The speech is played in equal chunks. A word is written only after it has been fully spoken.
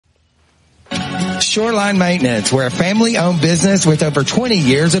Shoreline Maintenance. We're a family-owned business with over 20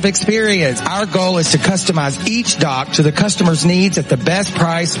 years of experience. Our goal is to customize each dock to the customer's needs at the best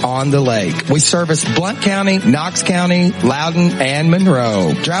price on the lake. We service Blount County, Knox County, Loudoun, and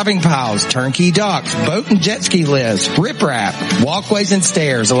Monroe. Driving piles, turnkey docks, boat and jet ski lifts, riprap, walkways and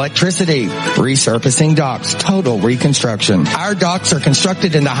stairs, electricity, resurfacing docks, total reconstruction. Our docks are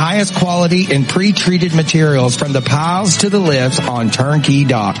constructed in the highest quality and pre-treated materials from the piles to the lifts on turnkey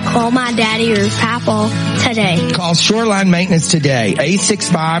dock. Call my daddy or papa today. Call Shoreline Maintenance today,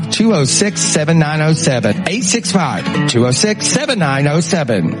 865-206-7907,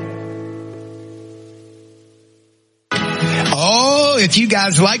 865-206-7907. Oh, if you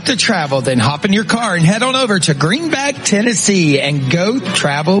guys like to travel, then hop in your car and head on over to Greenback, Tennessee and go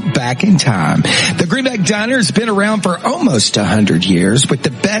travel back in time. The Greenback Diner has been around for almost 100 years with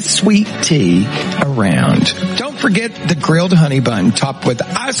the best sweet tea around. Don't forget the grilled honey bun topped with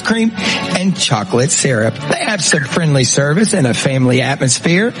ice cream and chocolate syrup. They have some friendly service and a family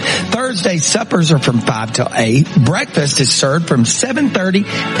atmosphere. Thursday suppers are from 5 till 8. Breakfast is served from 7:30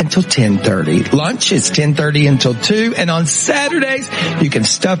 until 10:30. Lunch is 10:30 until 2. And on Saturdays, you can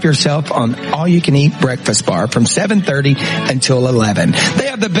stuff yourself on all-you-can-eat breakfast bar from 7:30 until 11. They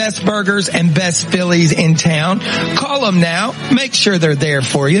have the best burgers and best Phillies in town. Call them now. Make sure they're there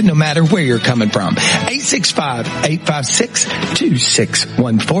for you, no matter where you're coming from.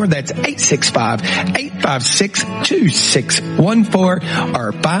 865-856-2614. That's 865-856-2614.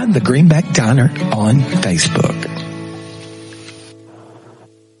 Or find the Greenback Diner on Facebook.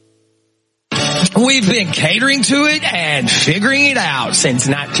 We've been catering to it and figuring it out since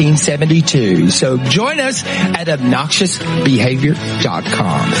 1972. So join us at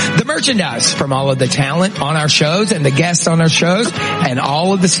obnoxiousbehavior.com. The merchandise from all of the talent on our shows and the guests on our shows and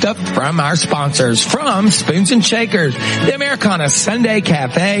all of the stuff from our sponsors, from Spoons and Shakers, the Americana Sunday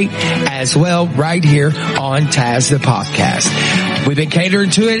Cafe, as well right here on Taz the Podcast. We've been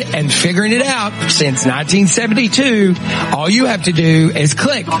catering to it and figuring it out since 1972. All you have to do is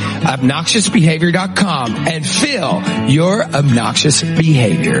click obnoxiousbehavior.com and fill your obnoxious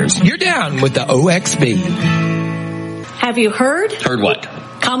behaviors. You're down with the OXB. Have you heard? Heard what?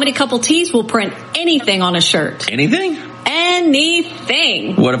 Comedy Couple Tees will print anything on a shirt. Anything?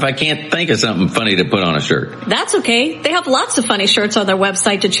 Anything. What if I can't think of something funny to put on a shirt? That's okay. They have lots of funny shirts on their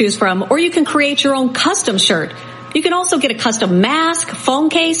website to choose from, or you can create your own custom shirt. You can also get a custom mask, phone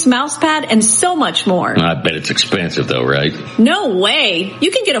case, mouse pad, and so much more. I bet it's expensive though, right? No way.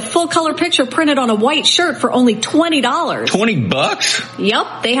 You can get a full color picture printed on a white shirt for only $20. $20?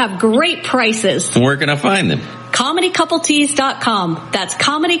 Yep, they have great prices. Where can I find them? ComedyCoupleTees.com. That's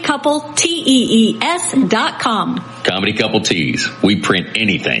ComedyCoupleTees.com. Comedy Couple Tees. We print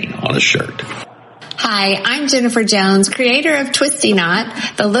anything on a shirt. Hi, I'm Jennifer Jones, creator of Twisty Knot,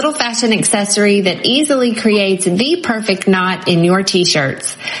 the little fashion accessory that easily creates the perfect knot in your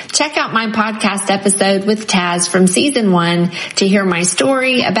t-shirts. Check out my podcast episode with Taz from season 1 to hear my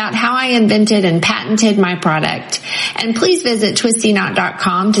story about how I invented and patented my product. And please visit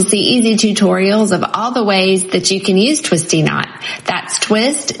twistyknot.com to see easy tutorials of all the ways that you can use Twisty Knot. That's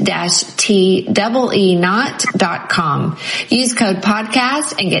twist-t-knot.com. Use code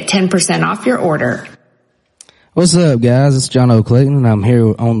podcast and get 10% off your order. What's up, guys? It's Johno Clayton, and I'm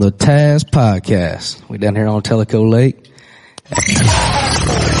here on the Taz Podcast. We're down here on Tellico Lake.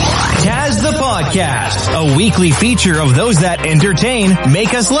 Taz the Podcast, a weekly feature of those that entertain,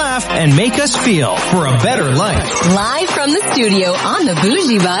 make us laugh, and make us feel for a better life. Live from the studio on the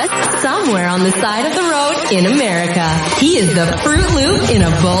Bougie Bus, somewhere on the side of the road in America. He is the Fruit Loop in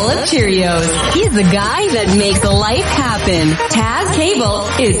a bowl of Cheerios. He's the guy that makes life happen. Taz Cable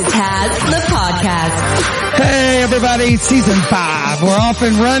is Taz the Podcast. Hey everybody, season 5. We're off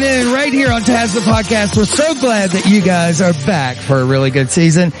and running right here on Taz the Podcast. We're so glad that you guys are back for a really good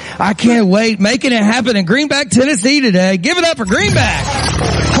season. I can't wait. Making it happen in Greenback, Tennessee today. Give it up for Greenback.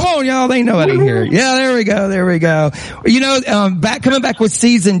 Come on, y'all. Ain't nobody here. Yeah, there we go. There we go. You know, coming back with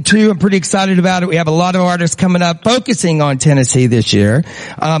season 2. I'm pretty excited about it. We have a lot of artists coming up focusing on Tennessee this year.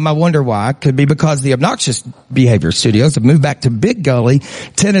 I wonder why. Could be because the Obnoxious Behavior Studios have moved back to Big Gully,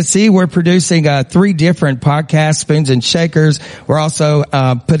 Tennessee. We're producing 3 different podcasts, Spoons and Shakers. We're also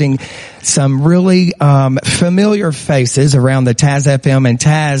putting some really familiar faces around the Taz FM and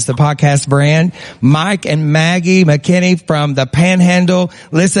Taz the Podcast brand. Mike and Maggie McKinney from the Panhandle.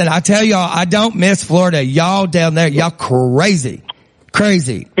 Listen, I tell y'all, I don't miss Florida. Y'all down there, y'all crazy.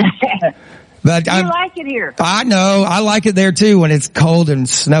 But you like it here. I know. I like it there too when it's cold and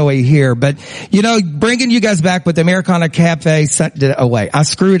snowy here. But, you know, bringing you guys back with Americana Cafe, I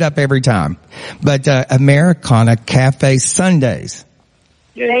screw it up every time. But, Americana Cafe Sundays.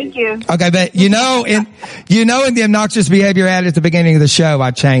 Thank you. Okay, but in the obnoxious behavior ad at the beginning of the show,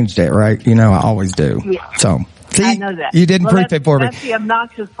 I changed it, right? You know, I always do. Yeah. So, see, I know that. You didn't proof it for me. That's the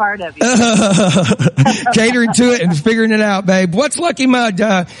obnoxious part of you. Catering to it and figuring it out, babe. What's Lucky Mud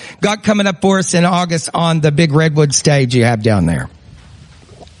got coming up for us in August on the big Redwood stage you have down there?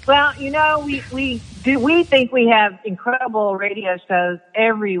 Well, you know, we think we have incredible radio shows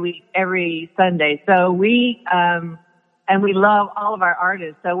every week, every Sunday. So and we love all of our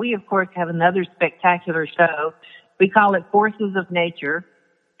artists. So we, of course, have another spectacular show. We call it Forces of Nature.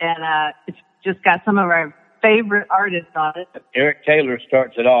 And, it's just got some of our favorite artists on it. Eric Taylor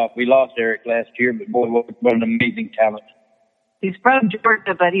starts it off. We lost Eric last year, but boy, what an amazing talent. He's from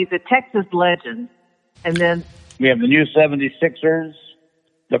Georgia, but he's a Texas legend. And then we have the new 76ers,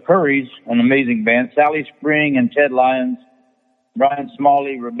 the Currys, an amazing band, Sally Spring and Ted Lyons, Brian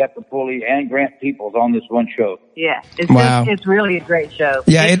Smalley, Rebecca Pulley, and Grant Peoples on this one show. Yeah, Wow. It's really a great show.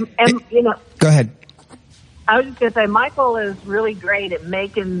 Yeah, you know, go ahead. I was just going to say, Michael is really great at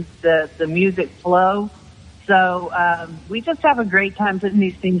making the music flow. So we just have a great time putting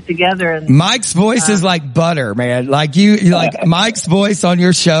these things together. And Mike's voice is like butter, man. Like you like Mike's voice on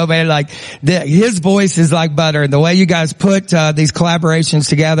your show, man. Like his voice is like butter. And the way you guys put these collaborations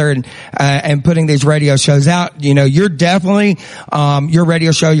together and putting these radio shows out, you know, you're definitely your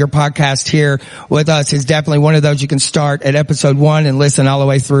radio show, your podcast here with us is definitely one of those you can start at episode 1 and listen all the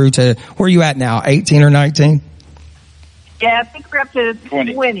way through to where you at now, 18 or 19? Yeah, I think we're up to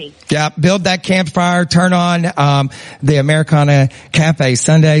 20. Yeah, build that campfire, turn on the Americana Cafe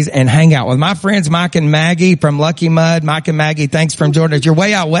Sundays, and hang out with my friends Mike and Maggie from Lucky Mud. Mike and Maggie, thanks from Georgia. You're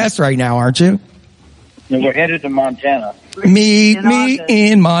way out west right now, aren't you? And we're headed to Montana. Meet me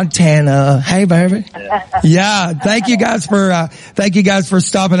in Montana. Hey, baby. Yeah, thank you guys for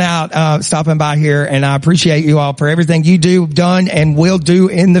stopping by here, and I appreciate you all for everything you do, done, and will do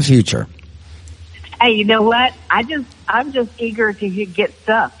in the future. Hey, you know what? I'm just eager to get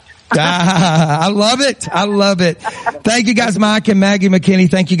stuffed. I love it. I love it. Thank you guys, Mike and Maggie McKinney.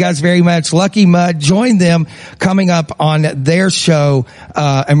 Thank you guys very much. Lucky Mud, join them coming up on their show,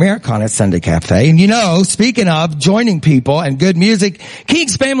 Americana Sunday Cafe. And you know, speaking of joining people and good music,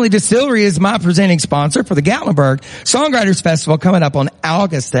 King's Family Distillery is my presenting sponsor for the Gatlinburg Songwriters Festival coming up on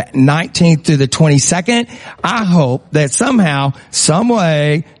August the 19th through the 22nd. I hope that somehow, some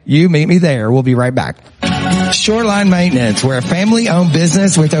way, you meet me there. We'll be right back. Shoreline Maintenance, we're a family-owned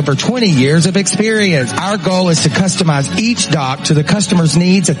business with over 20 years of experience. Our goal is to customize each dock to the customer's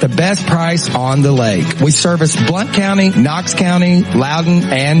needs at the best price on the lake. We service Blount County, Knox County, Loudoun,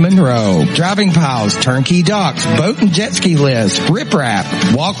 and Monroe. Driving piles, turnkey docks, boat and jet ski lifts,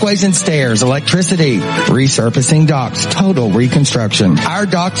 riprap, walkways and stairs, electricity, resurfacing docks, total reconstruction. Our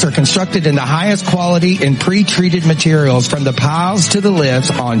docks are constructed in the highest quality and pre-treated materials from the piles to the lifts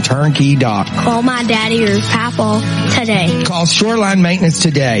on turnkey dock. Call my daddy or Papa today. Call Shoreline Maintenance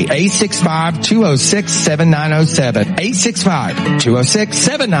today. 865-206-7907.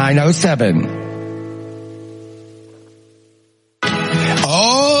 865-206-7907.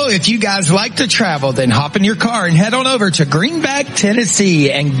 Oh, if you guys like to travel, then hop in your car and head on over to Greenback,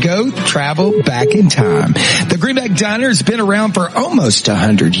 Tennessee and go travel back in time. The Greenback Diner has been around for almost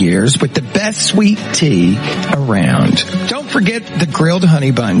 100 years with the best sweet tea around. Don't forget the grilled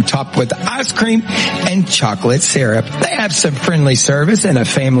honey bun topped with ice cream and chocolate syrup. They have some friendly service and a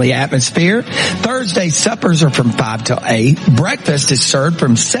family atmosphere. Thursday suppers are from 5 till 8. Breakfast is served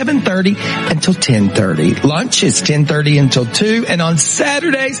from 7:30 until 10:30. Lunch is 10:30 until 2. And on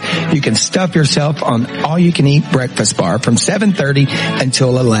Saturdays, you can stuff yourself on all-you-can-eat breakfast bar from 7:30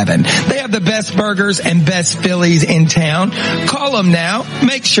 until 11. They have the best burgers and best Phillies in town. Call them now.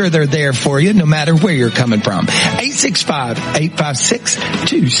 Make sure they're there for you no matter where you're coming from.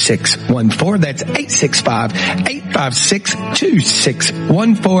 865-856-2614. That's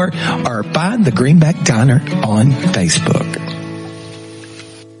 865-856-2614. Or find the Greenback Diner on Facebook.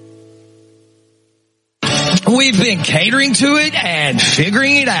 We've been catering to it and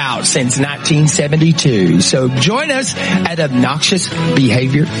figuring it out since 1972. So join us at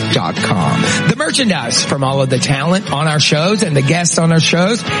obnoxiousbehavior.com. The merchandise from all of the talent on our shows and the guests on our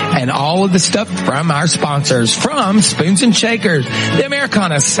shows and all of the stuff from our sponsors, from Spoons and Shakers, the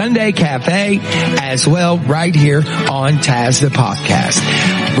Americana Sunday Cafe, as well right here on Taz the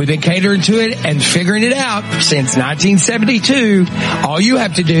Podcast. We've been catering to it and figuring it out since 1972. All you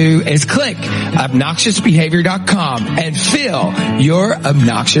have to do is click obnoxiousbehavior.com and fill your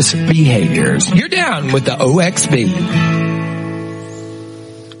obnoxious behaviors. You're down with the OXB.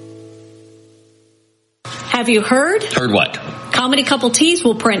 Have you heard? Heard what? Comedy Couple Tees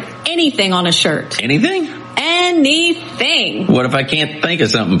will print anything on a shirt. Anything? anything. What if I can't think of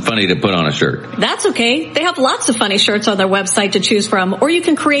something funny to put on a shirt? That's okay. They have lots of funny shirts on their website to choose from, or you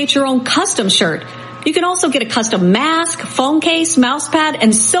can create your own custom shirt. You can also get a custom mask, phone case, mouse pad,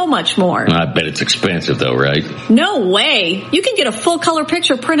 and so much more. I bet it's expensive though, right? No way. You can get a full color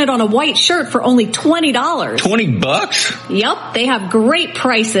picture printed on a white shirt for only $20. $20? Yep, they have great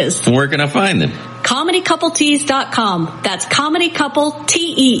prices. Where can I find them? ComedyCoupleTees.com. That's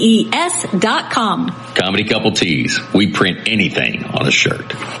ComedyCoupleTees.com. Comedy Couple Tees. We print anything on a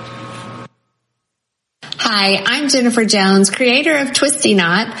shirt. Hi, I'm Jennifer Jones, creator of Twisty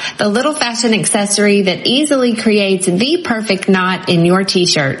Knot, the little fashion accessory that easily creates the perfect knot in your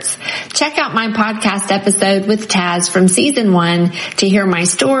t-shirts. Check out my podcast episode with Taz from season 1 to hear my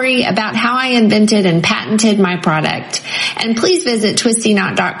story about how I invented and patented my product. And please visit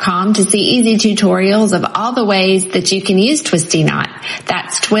twistyknot.com to see easy tutorials of all the ways that you can use Twisty Knot.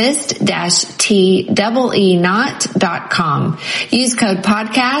 That's twist-t-knot.com. Use code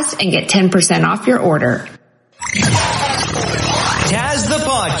podcast and get 10% off your order. Taz the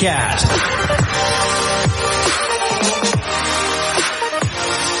Podcast.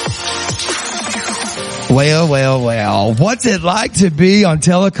 Well. What's it like to be on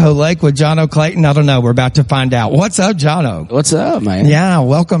Tellico Lake with Johno Clayton? I don't know. We're about to find out. What's up, Johno? What's up, man? Yeah,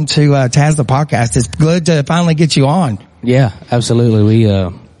 welcome to Taz the Podcast. It's good to finally get you on. Yeah, absolutely.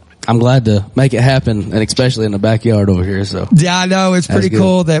 I'm glad to make it happen, and especially in the backyard over here. So yeah, I know it's pretty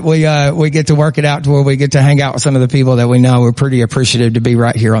cool that we get to work it out to where we get to hang out with some of the people that we know. We're pretty appreciative to be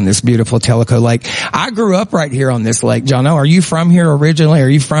right here on this beautiful Tellico Lake. I grew up right here on this lake, Johno. Are you from here originally? Are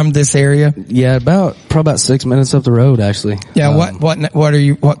you from this area? Yeah, probably about 6 minutes up the road, actually. Yeah.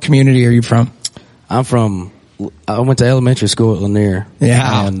 What community are you from? I went to elementary school at Lanier.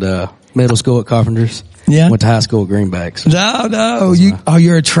 Yeah. And middle school at Carpenters. Yeah. Went to high school at Greenbacks. No.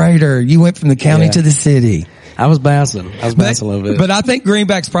 You're a traitor. You went from the county to the city. I was bouncing a little bit. But I think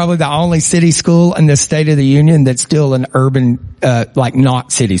Greenback's probably the only city school in the State of the Union that's still an urban,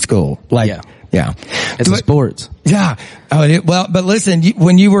 not city school. Yeah. It's a sports. Yeah. But listen,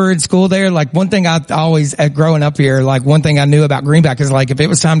 when you were in school there, one thing I always, growing up here, one thing I knew about Greenback is if it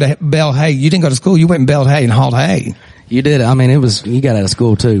was time to bale hay, you didn't go to school, you went and baled hay and hauled hay. You did. I mean, you got out of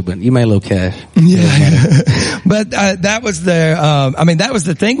school too, but you made a little cash. Yeah. But, that was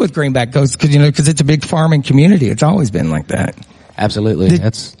the thing with Greenback cause it's a big farming community. It's always been like that. Absolutely.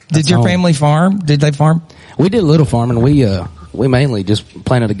 Did your family farm? Did they farm? We did a little farming. We mainly just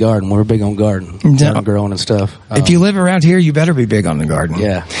planted a garden. We're big on garden growing and stuff. If you live around here, you better be big on the garden.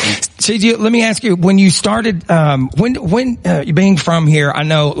 Yeah. So let me ask you, when you started, when being from here, I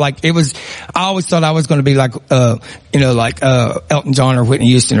know, I always thought I was going to be Elton John or Whitney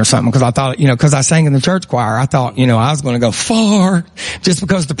Houston or something, because I thought, because I sang in the church choir, I thought, I was going to go far just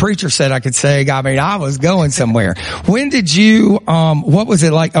because the preacher said I could sing. I mean, I was going somewhere. When did you, what was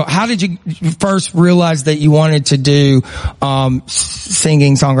it like? How did you first realize that you wanted to do,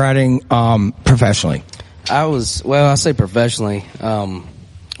 singing, songwriting, professionally? I say professionally,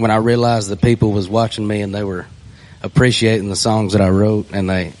 when I realized that people was watching me and they were appreciating the songs that I wrote, and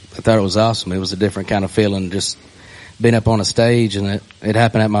they thought it was awesome. It was a different kind of feeling, just being up on a stage, and it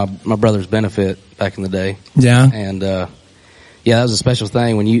happened at my brother's benefit back in the day. Yeah. And, that was a special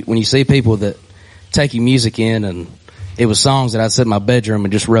thing when you see people that take your music in, and it was songs that I'd sit in my bedroom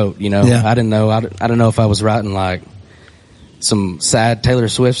and just wrote, Yeah. I didn't know if I was writing some sad Taylor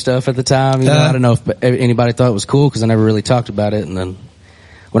Swift stuff at the time. I don't know if anybody thought it was cool because I never really talked about it. And then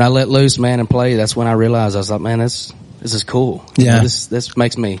when I let loose, man, and play, that's when I realized I was like, man, this is cool. Yeah. This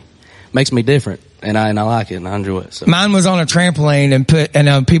makes me different, and I like it, and I enjoy it. So. Mine was on a trampoline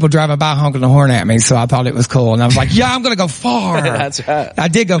and people driving by honking the horn at me, so I thought it was cool. And I was like, yeah, I'm going to go far. That's right. I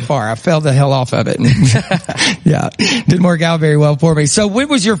did go far. I fell the hell off of it. Yeah. Didn't work out very well for me. So when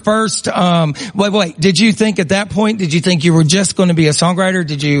was your first, wait, did you think at that point, did you think you were just going to be a songwriter?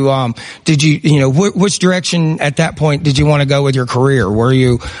 Did you, which direction at that point did you want to go with your career? Were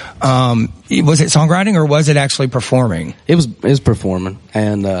you, was it songwriting or was it actually performing? It was performing,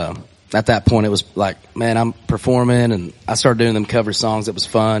 and, at that point, it was like, man, I'm performing, and I started doing them cover songs. It was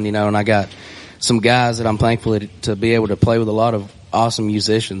fun, and I got some guys that I'm thankful to be able to play with a lot of awesome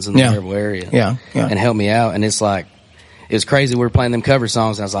musicians in the Maryville area. Yeah. And help me out. And it's like, it was crazy. We were playing them cover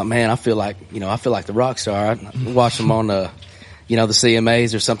songs, and I was like, man, I feel like the rock star. I watched them on the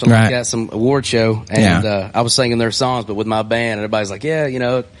CMAs or something like that, some award show, and I was singing their songs, but with my band, and everybody's like, yeah,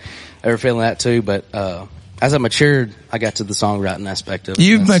 they were feeling that too, but as I matured, I got to the songwriting aspect of it.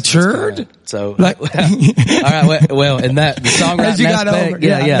 You've matured? So, all right, well, in that, the songwriting aspect,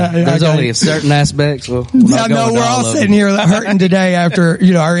 there's only certain aspects. We're all sitting here hurting today after,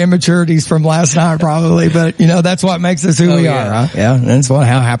 our immaturities from last night probably, but, that's what makes us who we are, huh? Yeah, that's how it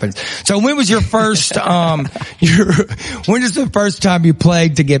happens. So when was your first, when is the first time you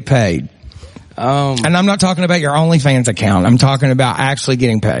played to get paid? And I'm not talking about your OnlyFans account. I'm talking about actually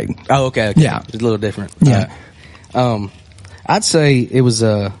getting paid. Oh, okay. Yeah. It's a little different. Yeah. I'd say it was,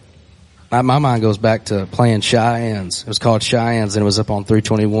 my mind goes back to playing Cheyennes. It was called Cheyennes, and it was up on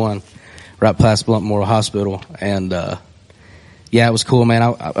 321, right past Blunt Memorial Hospital. And, it was cool, man.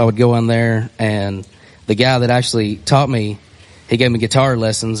 I would go in there, and the guy that actually taught me, he gave me guitar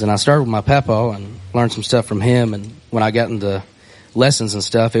lessons, and I started with my papa and learned some stuff from him. And when I got into lessons and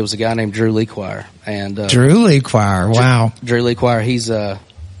stuff, it was a guy named Drew Leaquire. And Drew Leaquire, wow. Drew Leaquire, he's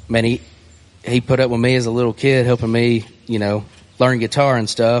man, he put up with me as a little kid, helping me, learn guitar and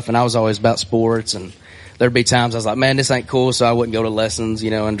stuff. And I was always about sports, and there'd be times I was like, man, this ain't cool, so I wouldn't go to lessons,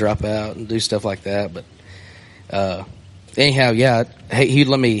 and drop out and do stuff like that. But anyhow,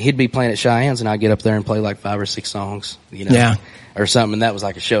 he'd be playing at Cheyennes, and I'd get up there and play like 5 or 6 songs, or something, and that was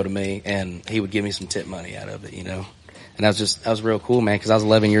like a show to me, and he would give me some tip money out of it, And that was real cool, man, because I was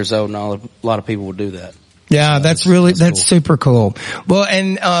 11 years old, and a lot of people would do that. Yeah, so that's cool. Super cool. Well,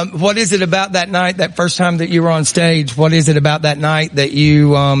 and what is it about that night, that first time that you were on stage? What is it about that night that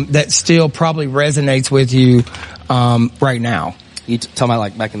you that still probably resonates with you right now? You talking about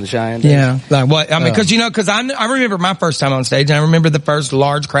like back in the Cheyenne days? Yeah. Like what? I mean, cause I remember my first time on stage, and I remember the first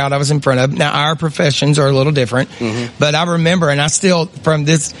large crowd I was in front of. Now our professions are a little different, but I remember, and I still, from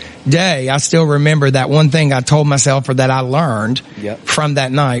this day, I still remember that one thing I told myself, or that I learned from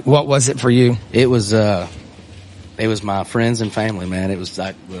that night. What was it for you? It was my friends and family, man. It was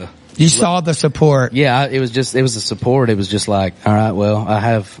like you saw the support. Yeah, it was the support. It was just like, all right, well, I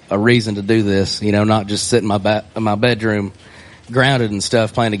have a reason to do this, not just sit in my bedroom, grounded and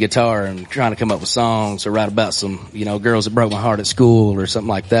stuff, playing the guitar and trying to come up with songs or write about some, girls that broke my heart at school or something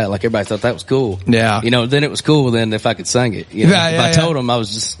like that. Like everybody thought that was cool. Yeah. Then it was cool then if I could sing it. If I told them I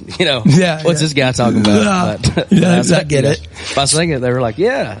was just, what's this guy talking about? But, I get it. If I sing it, they were like,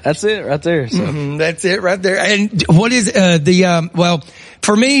 yeah, that's it right there. So. That's it right there. And what is, well,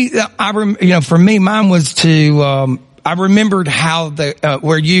 for me, for me, mine was to, I remembered how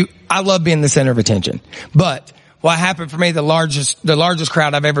I love being the center of attention, but what happened for me, the largest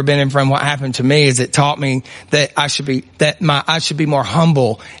crowd I've ever been in from, what happened to me is it taught me that I should be more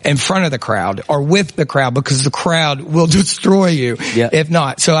humble in front of the crowd or with the crowd, because the crowd will destroy you if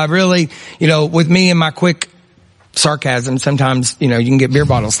not. So I really, with me and my quick sarcasm, sometimes, you can get beer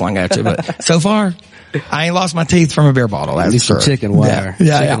bottles slung at you, but so far, I ain't lost my teeth from a beer bottle. That's for chicken wire.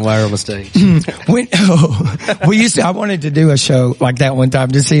 Chicken wire on the stage. I wanted to do a show like that one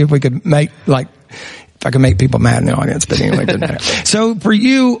time to see if we could if I could make people mad in the audience, but anyway, it doesn't matter. So for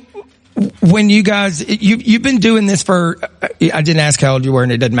you, when you guys, you've been doing this for, I didn't ask how old you were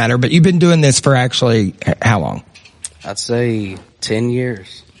and it doesn't matter, but you've been doing this for actually how long? I'd say 10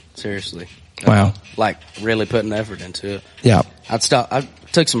 years. Seriously. Wow. Like really putting effort into it. Yeah. I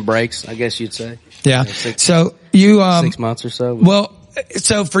took some breaks, I guess you'd say. Yeah. 6 months or so. Well,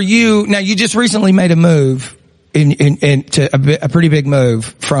 so for you, now you just recently made a move into a pretty big move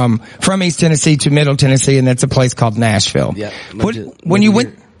from East Tennessee to Middle Tennessee, and that's a place called Nashville. Yeah. When you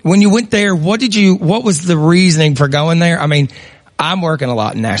went there, what was the reasoning for going there? I mean, I'm working a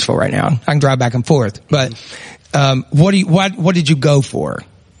lot in Nashville right now. I can drive back and forth, but, what did you go for?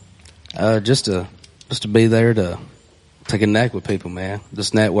 Just to be there to connect with people, man.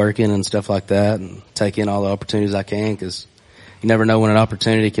 Just networking and stuff like that, and take in all the opportunities I can, cause you never know when an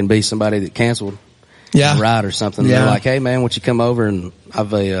opportunity can be somebody that canceled. A ride or something. Yeah. They're like, hey man, won't you come over? And I've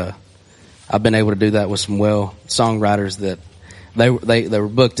been able to do that with some songwriters that they were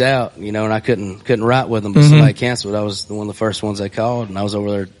booked out, and I couldn't write with them, but somebody canceled. I was one of the first ones they called, and I was over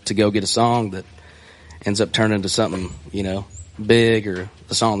there to go get a song that ends up turning into something, big, or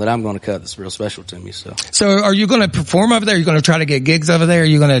a song that I'm going to cut that's real special to me. So are you going to perform over there? Are you going to try to get gigs over there? Are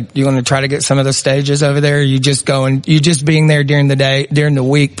you going to try to get some of those stages over there? Are you just being there during the day, during the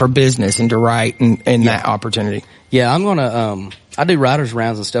week for business and to write and that opportunity? Yeah, I'm going to, I do writers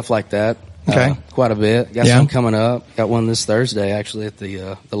rounds and stuff like that. Okay. Quite a bit. Got some coming up. Got one this Thursday actually at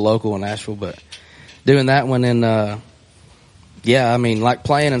the local in Nashville, but doing that one in, yeah, I mean, like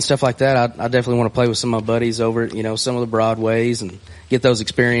playing and stuff like that, I definitely want to play with some of my buddies over at, some of the Broadways and get those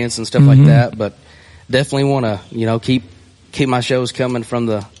experience and stuff like that. But definitely want to, keep keep my shows coming from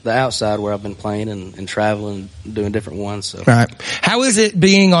the outside where I've been playing and traveling, doing different ones. So. Right. How is it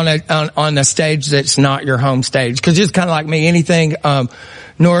being on a stage that's not your home stage? Cause it's kind of like me, anything,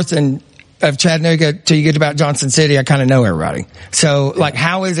 north of Chattanooga till you get about Johnson City, I kind of know everybody. So like,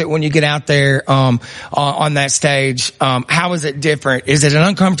 how is it when you get out there, on that stage? How is it different? Is it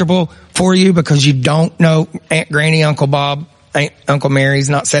uncomfortable for you because you don't know Aunt Granny, Uncle Bob, Aunt, Uncle Mary's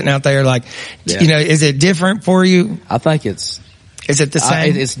not sitting out there? Like, you know, is it different for you? I think is it the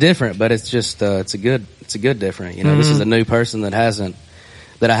same? It's different, but it's just, it's a good different. You know, this is a new person that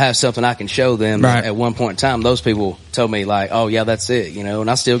I have something I can show them. Right. At one point in time, those people told me like, oh yeah, that's it, you know, and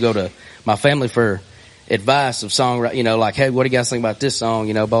I still go to my family for advice of songwriting, you know, like, hey, what do you guys think about this song?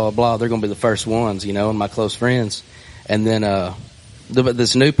 You know, blah, blah, blah. They're going to be the first ones, you know, and my close friends. And then,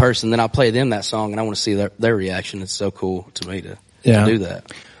 this new person, then I'll play them that song and I want to see their reaction. It's so cool to me to do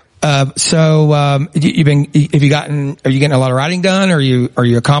that. Are you getting a lot of writing done? Are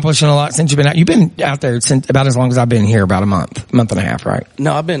you accomplishing a lot since you've been out? You've been out there since about as long as I've been here, about a month and a half, right?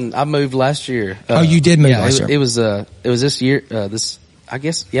 No, I moved last year. You did move last year. It was this year,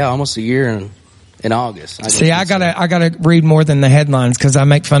 almost a year in August. I gotta read more than the headlines because I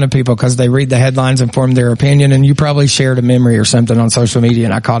make fun of people because they read the headlines and form their opinion, and you probably shared a memory or something on social media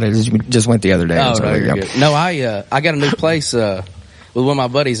and I caught it as you just went the other day. Oh, no, you're good. No, I got a new place, with one of my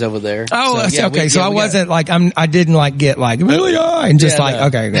buddies over there. Oh, so, okay. I wasn't like, I didn't like get like, really? And just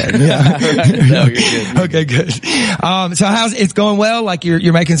okay, good. Yeah. No, you're good. Okay, good. So how's it's going well? Like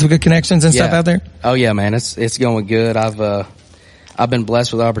you're making some good connections and stuff out there? Oh yeah, man. It's going good. I've been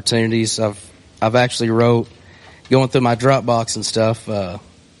blessed with opportunities. I've actually going through my Dropbox and stuff.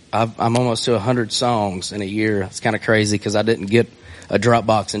 I'm almost to 100 songs in a year. It's kind of crazy because I didn't get a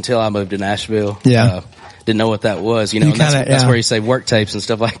Dropbox until I moved to Nashville. Yeah. Didn't know what that was, you know, that's where you save work tapes and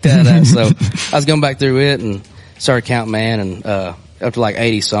stuff like that. So I was going back through it and started counting, man, and, up to like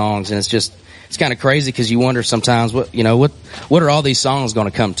 80 songs. And it's kind of crazy because you wonder sometimes what are all these songs going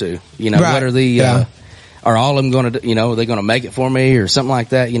to come to? You know, what are are all of them going to, you know, are they going to make it for me or something like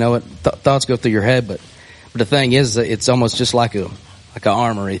that? You know, thoughts go through your head, but the thing is, it's almost just like an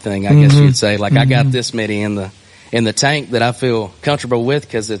armory thing, I guess you'd say. Like I got this many in the tank that I feel comfortable with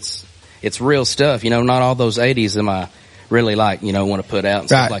because it's real stuff, you know, not all those 80s am I really like, you know, want to put out and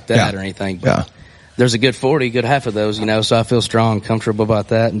stuff like that or anything. But there's a good 40, good half of those, you know, so I feel strong, comfortable about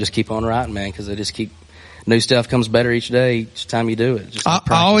that and just keep on writing, man, because new stuff comes better each day, each time you do it. I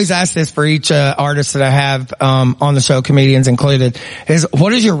always ask this for each artist that I have on the show, comedians included, is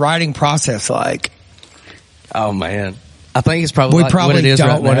what is your writing process like? Oh, man. I think it's probably what it is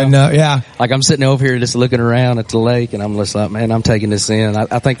don't want to know. Yeah. Like I'm sitting over here just looking around at the lake and I'm just like, man, I'm taking this in.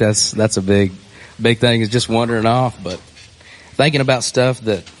 I think that's a big thing is just wandering off, but thinking about stuff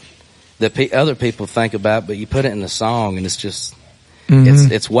that other people think about, but you put it in the song and it's just,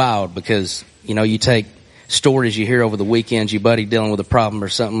 it's wild because, you know, you take stories you hear over the weekends, your buddy dealing with a problem or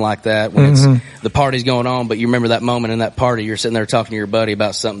something like that when it's the party's going on, but you remember that moment in that party, you're sitting there talking to your buddy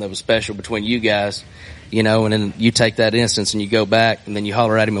about something that was special between you guys. You know, and then you take that instance and you go back and then you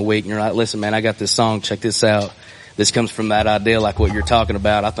holler at him a week and you're like, listen, man, I got this song. Check this out. This comes from that idea, like what you're talking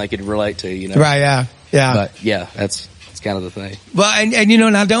about. I think it'd relate to, you know. Right. Yeah. Yeah. But yeah, that's kind of the thing. Well, and you know,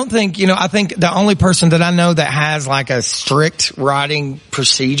 and I don't think, you know, I think the only person that I know that has like a strict writing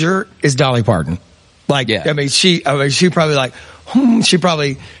procedure is Dolly Parton. Like, I mean, she probably like,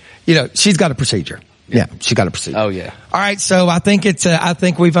 you know, she's got a procedure. Yeah, she got a procedure. Oh yeah. All right, so I think I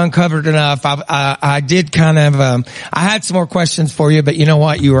think we've uncovered enough. I did kind of, I had some more questions for you, but you know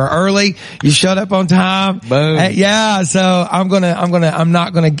what? You were early. You showed up on time. Boom. Yeah, so I'm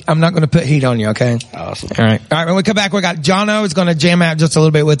not gonna put heat on you, okay? Awesome. All right. When we come back, we got Johno is gonna jam out just a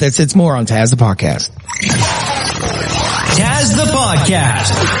little bit with us. It's more on Taz the Podcast. Taz the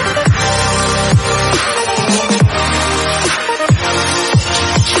Podcast.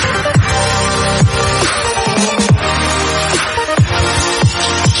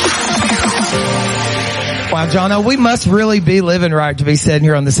 Wow, Johno, we must really be living right to be sitting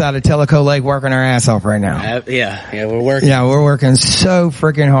here on the side of Tellico Lake working our ass off right now. Yeah, we're working. Yeah, we're working so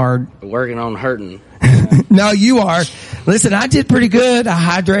freaking hard. We're working on hurting. No, you are. Listen, I did pretty good. I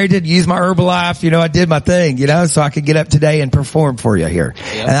hydrated, used my Herbalife, you know, I did my thing, you know, so I could get up today and perform for you here.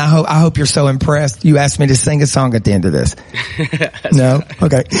 Yep. And I hope you're so impressed. You asked me to sing a song at the end of this. No?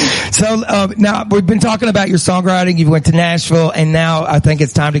 Okay. So, now we've been talking about your songwriting. You went to Nashville and now I think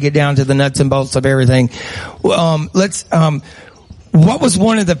it's time to get down to the nuts and bolts of everything. What was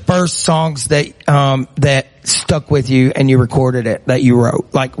one of the first songs that stuck with you and you recorded it, that you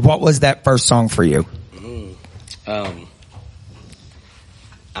wrote? Like, what was that first song for you?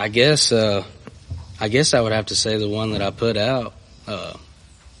 I guess, I I guess I would have to say the one that I put out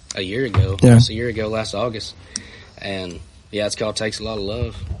a year ago. Yeah. Almost a year ago, last August. And yeah, it's called Takes a Lot of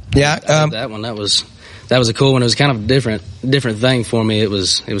Love. Yeah. That one, that was a cool one. It was kind of a different thing for me. It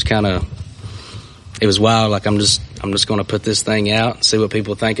was wild. Like I'm just going to put this thing out and see what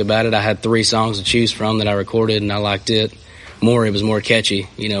people think about it. I had 3 songs to choose from that I recorded, and I liked it more. It was more catchy,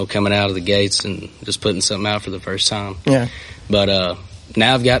 coming out of the gates and just putting something out for the first time. Yeah. But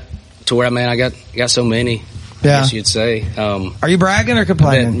now I've got to where I got so many. Yeah. I guess you'd say. Are you bragging or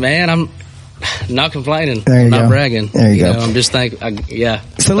complaining? Man, I'm not complaining. There you not go. bragging. There you go. I'm just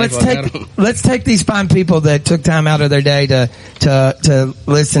So let's take these fine people that took time out of their day to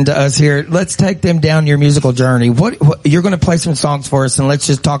listen to us here. Let's take them down your musical journey. What you're going to play some songs for us, and let's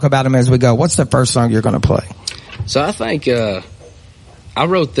just talk about them as we go. What's the first song you're going to play? So I think I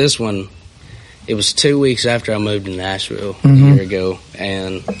wrote this one. It was 2 weeks after I moved to Nashville a year ago,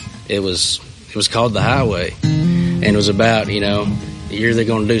 and it was called The Highway, and it was about you're either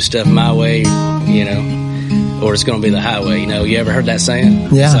going to do stuff my way, or it's going to be the highway. You ever heard that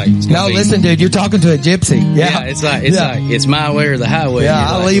saying? Yeah. Listen, dude, you're talking to a gypsy. Yeah. It's my way or the highway. Yeah,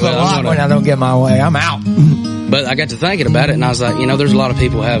 I leave a lot when I don't get my way. I'm out. But I got to thinking about it, and I was like, there's a lot of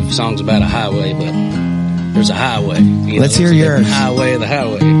people who have songs about a highway, but there's a highway. Let's hear yours. Highway or the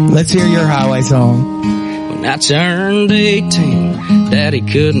highway. Let's hear your highway song. When I turned 18, Daddy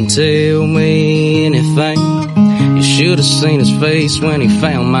couldn't tell me anything. You should have seen his face when he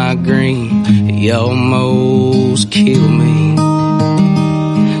found my green. He almost killed me.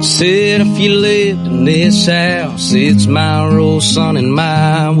 Said if you lived in this house, it's my road, son, and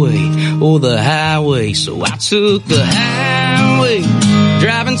my way, or the highway. So I took the highway,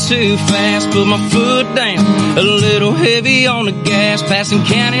 driving too fast, put my foot down, a little heavy on the gas, passing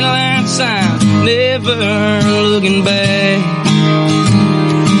county line signs, never looking back.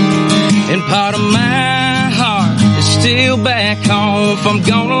 And part of my heart is still back home. If I'm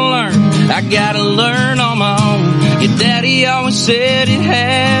gonna learn, I gotta learn on my own. Your daddy always said it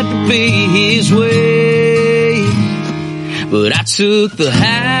had to be his way, but I took the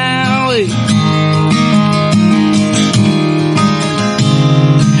highway.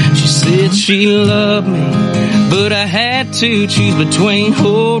 She said she loved me, but I had to choose between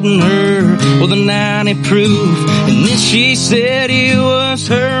holding her or the 90 proof. And then she said it was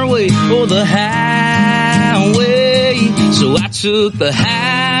her way or the highway. So I took the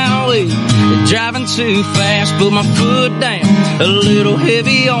highway, driving too fast, put my foot down, a little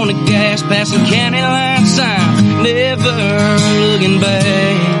heavy on the gas, passing county line signs, never looking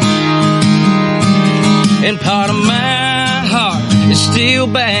back. And part of my heart is still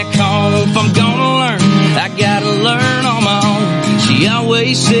back home. If I'm gonna learn, I gotta learn on my own. She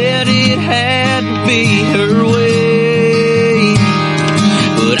always said it had to be her way,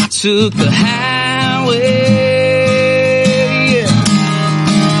 but I took the highway.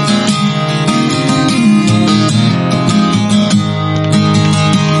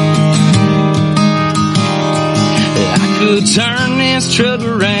 I could turn this truck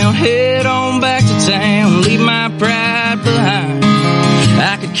around, head on back to town, leave my pride behind.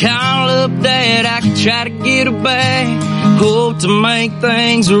 I could call up Dad, I could try to get her back, hope to make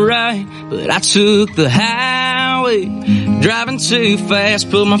things right. But I took the highway, driving too fast,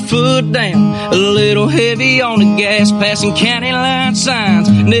 put my foot down, a little heavy on the gas, passing county line signs,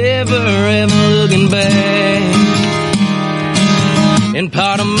 never ever looking back. And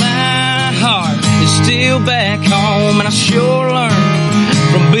part of my heart is still back home, and I sure learned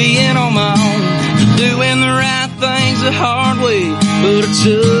from being on my own, doing the right things the hard way. But I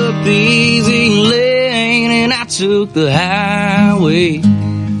took the easy lane, and I took the highway.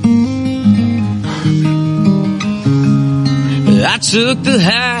 I took the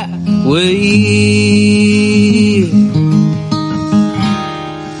highway.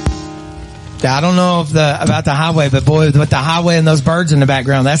 I don't know about the highway, but boy, with the highway and those birds in the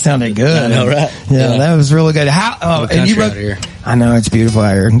background, that sounded good. I know, right? Yeah, that was really good. And you wrote, out here. I know, it's beautiful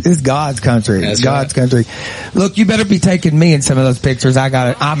out here. It's God's country. That's it's God's country. Look, you better be taking me in some of those pictures.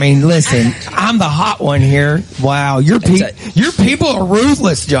 I mean, listen, I'm the hot one here. Wow, your people are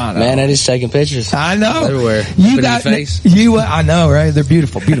ruthless, John. Man, I just taking pictures. I know. Everywhere. I know, right? They're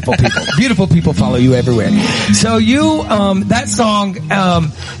beautiful, beautiful people. Beautiful people follow you everywhere. So that song,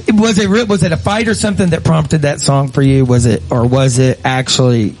 was it a fight or something that prompted that song for you? Was it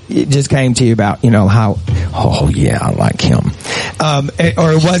actually, it just came to you about, how, oh yeah, I like him.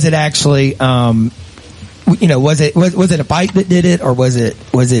 Or was it actually, was it a fight that did it, or was it,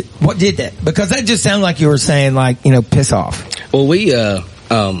 what did that? Because that just sounded like you were saying, like, piss off. Well, we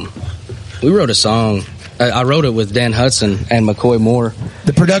wrote a song, I wrote it with Dan Hudson and McCoy Moore.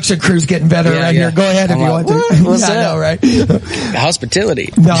 The production crew's getting better here. Go ahead if you want to. What's I know, right? Hospitality.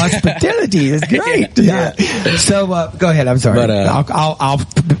 The hospitality is great. Yeah. So go ahead. I'm sorry. But I'll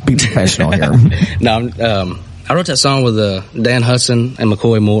be professional here. No, I wrote that song with Dan Hudson and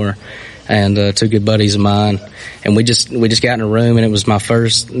McCoy Moore, and two good buddies of mine. And we just got in a room, and that was my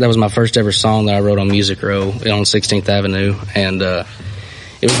first ever song that I wrote on Music Row on 16th Avenue, and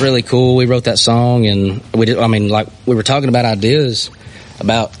it was really cool. We wrote that song, and we were talking about ideas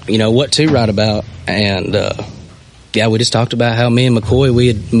about, what to write about. And, we just talked about how me and McCoy, we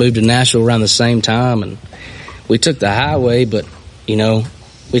had moved to Nashville around the same time, and we took the highway, but,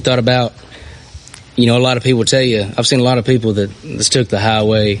 we thought about, a lot of people tell you, I've seen a lot of people that took the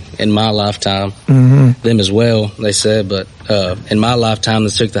highway in my lifetime, them as well, they said, but, in my lifetime, they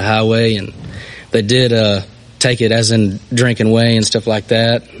took the highway, and they did, take it as in drinking way and stuff like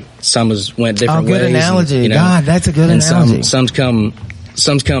that. Some went different ways. Oh, good analogy. And, God, that's a good analogy. Some's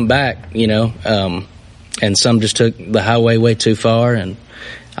come back, and some just took the highway way too far. And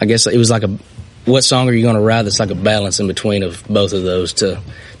I guess it was like what song are you going to write that's like a balance in between of both of those to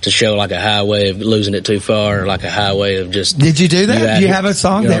show like a highway of losing it too far, or like a highway of just. Did you do that? Do you have a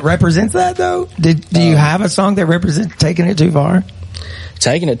song that represents that though? Do you have a song that represents taking it too far?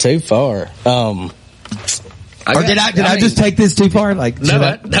 Taking it too far. Did I just take this too far? Like,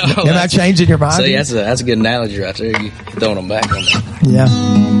 am I changing your mind? See, that's a good analogy right there. You throwing them back on me. Yeah.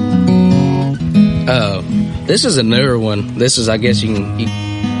 This is a newer one. This is, I guess you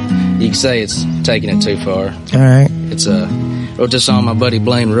can say it's taking it too far. All right. It's wrote this song my buddy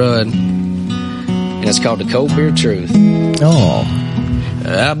Blaine Rudd, and it's called The Cold Beer Truth. Oh.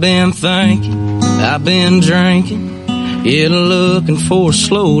 I've been thinking, I've been drinking, looking for a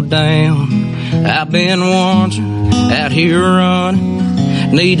slow down. I've been wandering, out here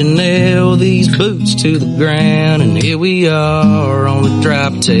running, need to nail these boots to the ground. And here we are on the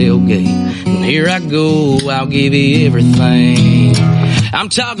driving tailgate, and here I go, I'll give you everything. I'm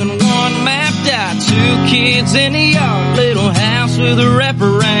talking one mapped out, 2 kids in the yard, little house with a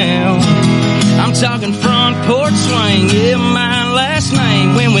wraparound. I'm talking front porch swing, my last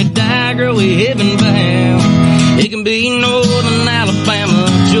name. When we die, girl, we heaven bound. It can be northern Alabama,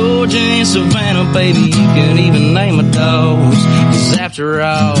 Georgia, and Savannah, baby, you can even name my dogs. 'Cause after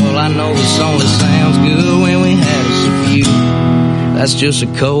all, I know this only sounds good when we had us a few. That's just a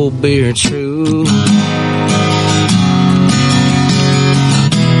cold beer truth.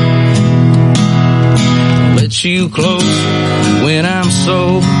 Let you close when I'm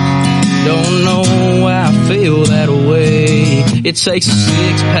sober. Don't know why I feel that way. It takes a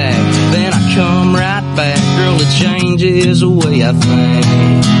 6-pack, then I come right back. Girl, it changes the way I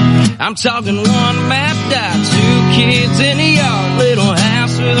think. I'm talking one mapped out, 2 kids in the yard, little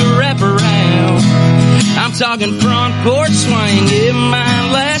house with a wraparound. I'm talking front porch swing,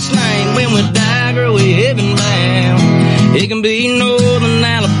 my last name. When we die, girl, we heaven bound. It can be northern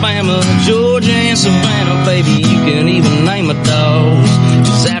Alabama, Georgia, and Savannah, baby, you can even name my dogs.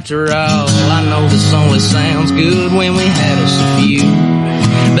 'Cause after all, I know this only sounds good when we had us a few.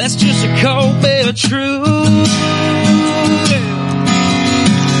 That's just a cold beer truth.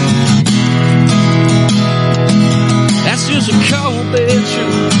 That's just a cold beer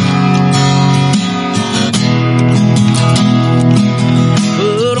truth.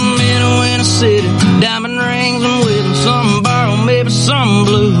 Put them in a city, diamond rings and with them, some borrow, maybe some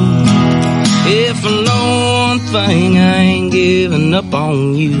blue. If I know one thing, I ain't giving up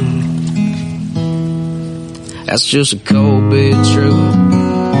on you. That's just a cold bit true.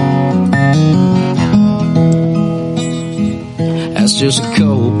 That's just a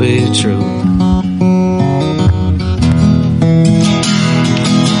cold bit true.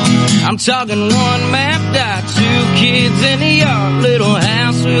 I'm talking one mapped out, 2 kids in the yard, little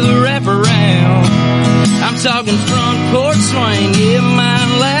house with a wraparound. I'm talking front porch swing,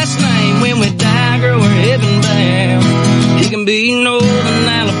 my last name. When we die, girl, we're heaven bound. It can be northern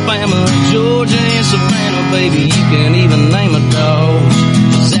Alabama, Georgia, and Savannah, baby, you can even name a dog.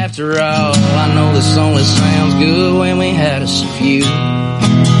 'Cause after all, I know this only sounds good when we had us a few.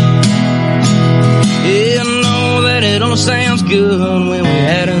 Yeah, I know that it only sounds good when we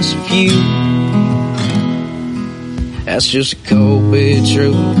had us a few. That's just a cold bit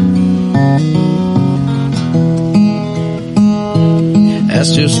true.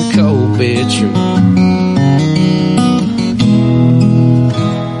 That's just a cold bit true.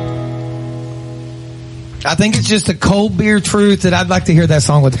 I think it's just a cold beer truth that I'd like to hear that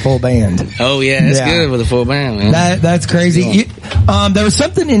song with the full band. Oh yeah, it's good with the full band, man. That's crazy. There was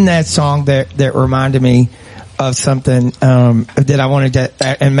something in that song that reminded me of something that I wanted to,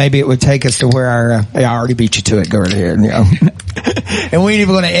 and maybe it would take us to where I already beat you to it. Go right ahead, you know. And we ain't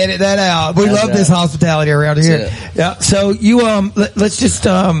even going to edit that out. We love this hospitality around here. Yeah. So you let's just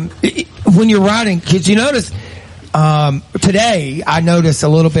when you're writing, because you notice today I notice a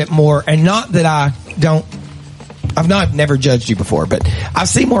little bit more, and not that I've never judged you before, but I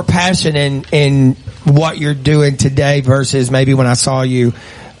see more passion in what you're doing today versus maybe when I saw you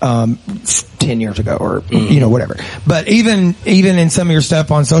 10 years ago or, you know, whatever. But even in some of your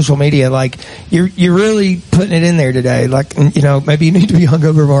stuff on social media, like, you're really putting it in there today. Like, you know, maybe you need to be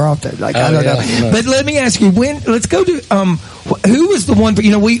hungover more often. Like, I don't know. But let me ask you, let's go to, who was the one,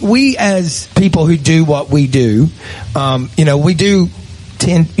 you know, we as people who do what we do, you know, we do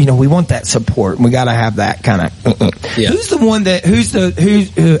tend, you know, we want that support and we gotta have that kind of, Who's the one that,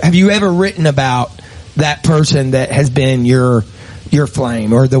 have you ever written about that person that has been your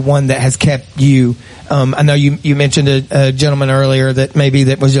flame, or the one that has kept you? I know you mentioned a gentleman earlier that maybe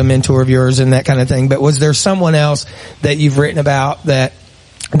that was a mentor of yours and that kind of thing, but was there someone else that you've written about that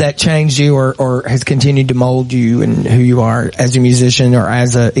changed you or has continued to mold you and who you are as a musician or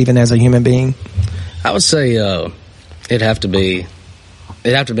even as a human being? I would say it'd have to be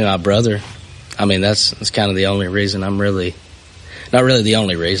my brother. I mean, that's kind of the only reason I'm really, not really the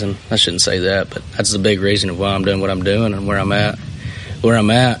only reason, I shouldn't say that, but that's the big reason of why I'm doing what I'm doing and where I'm at. Where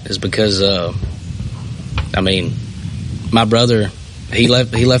I'm at is because, I mean, my brother, he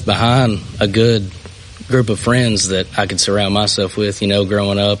left behind a good group of friends that I could surround myself with, you know,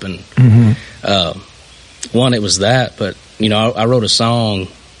 growing up. And, one, it was that, but, you know, I wrote a song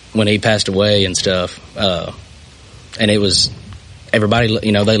when he passed away and stuff, and it was, everybody,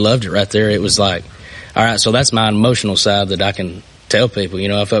 you know, they loved it right there. It was like, all right, so that's my emotional side that I can tell people, you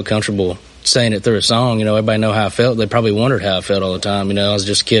know. I felt comfortable saying it through a song, you know. Everybody know how I felt. They probably wondered how I felt all the time, you know. I was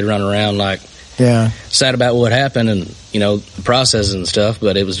just a kid running around like, sad about what happened and, you know, the process and stuff.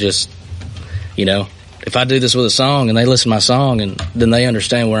 But it was just, you know, if I do this with a song and they listen to my song, and then they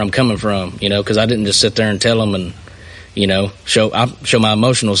understand where I'm coming from, you know, because I didn't just sit there and tell them and, you know, show my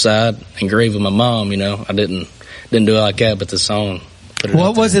emotional side and grieve with my mom, you know. I didn't do it like that, but the song.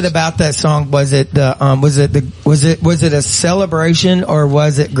 What was it about that song? Was it was it a celebration or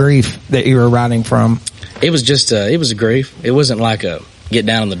was it grief that you were writing from? It was just it was a grief. It wasn't like a get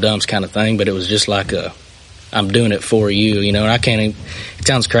down in the dumps kind of thing, but it was just like I'm doing it for you, you know. And I can't even, it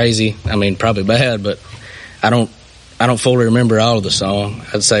sounds crazy. I mean, probably bad, but I don't fully remember all of the song.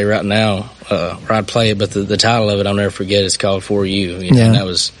 I'd say right now, or I'd play it, but the title of it I'll never forget. It's called For You. You know, and that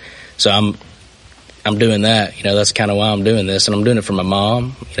was, so I'm doing that, you know. That's kind of why I'm doing this, and I'm doing it for my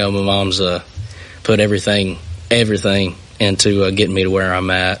mom. You know, my mom's put everything into getting me to where I'm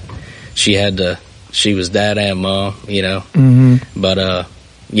at. She was dad and mom, you know. But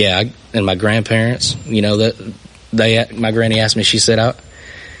and my grandparents, you know, that my granny asked me. She said,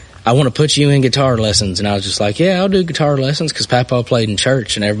 I want to put you in guitar lessons, and I was just like, yeah, I'll do guitar lessons, because Papa played in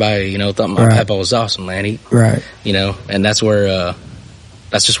church, and everybody, you know, thought my Papa was awesome, man. You know, and that's where.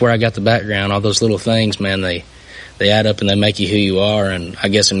 That's just where I got the background. All those little things, man, they add up and they make you who you are. And I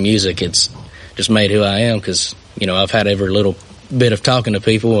guess in music, it's just made who I am, because, you know, I've had every little bit of talking to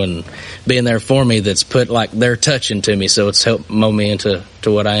people and being there for me that's put like their touch into me. So it's helped mold me into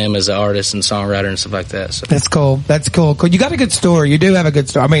what I am as an artist and songwriter and stuff like that. So that's cool. That's cool. You got a good story. You do have a good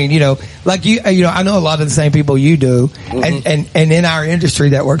story. I mean, you know, like you know, I know a lot of the same people you do, and in our industry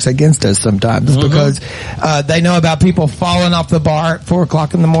that works against us sometimes because they know about people falling off the bar at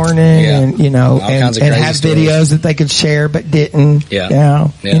 4:00 in the morning, and you know, and have videos that they could share but didn't. You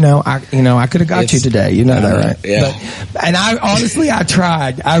know, I could have got you today. You know that, right? But, and I honestly, I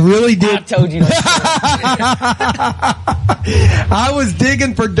tried. I really did. I told you. I was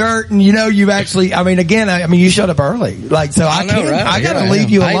digging for dirt, and you know, you actually, I mean, again, you showed up early, like, so I gotta leave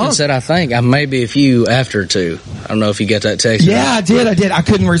you alone. I even said, I think I maybe a few after too. I don't know if you got that text. Yeah, I did. I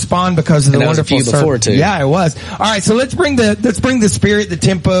couldn't respond because of the wonderful service before too. Yeah, it was. All right, so let's bring the spirit, the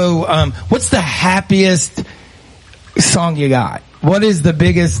tempo. What's the happiest song you got? What is the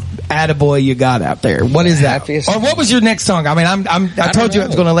biggest attaboy you got out there? What is that? Or what was your next song? I mean, I told you I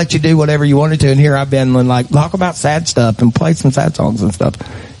was going to let you do whatever you wanted to, and here I've been like, talk about sad stuff and play some sad songs and stuff.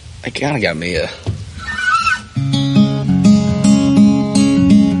 It kind of got me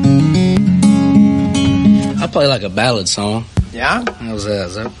I play like a ballad song. Yeah? How's that?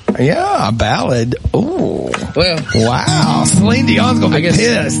 Is that? Yeah, a ballad. Ooh. Well. Wow. Celine Dion's going to be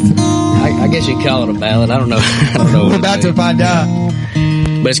pissed. I guess you'd call it a ballad. I don't know. We're about to find out.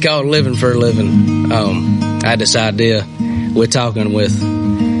 But it's called Living for a Living. I had this idea. We're talking with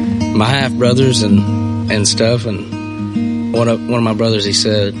my half brothers and stuff, and one of my brothers, he's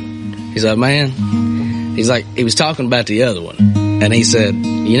like, man, He's like, he was talking about the other one, and he said,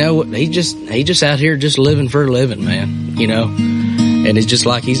 you know what, he just out here just living for a living, man, you know, and it's just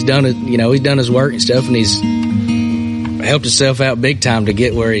like he's done it, you know, he's done his work and stuff, and he's helped himself out big time to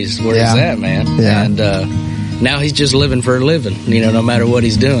get where he's at, man. Yeah. And now he's just living for a living, you know, no matter what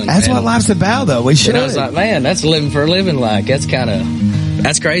he's doing. That's what life's about, though. We should. And I was like, man, that's living for a living. Like, that's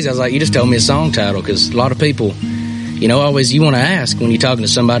crazy. I was like, you just told me a song title, because a lot of people, you know, always you want to ask when you're talking to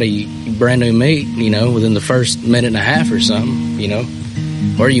somebody you brand new meet, you know, within the first minute and a half or something, you know,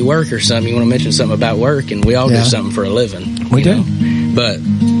 where you work or something, you want to mention something about work, and we all do something for a living. We do. But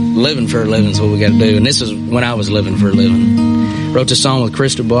living for a living is what we got to do, and this is when I was living for a living. Wrote this song with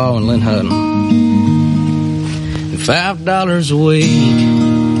Crystal Ball and Lynn Hutton. $5 a week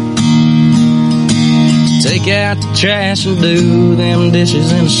to take out the trash and do them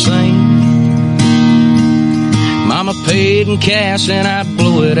dishes in the sink. Mama paid in cash and I'd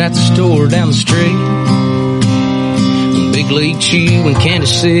blow it at the store down the street. Big league chew and candy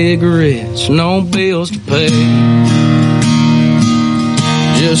cigarettes, no bills to pay.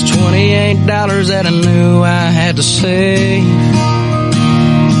 Just $28 that I knew I had to save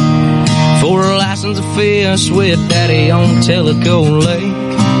for a license of fish with Daddy on Tellico Lake.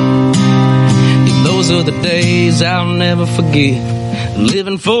 Yeah, those are the days I'll never forget.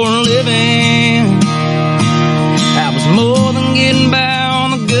 Living for a living, I was more than getting by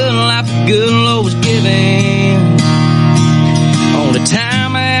on the good life the good Lord was giving. Only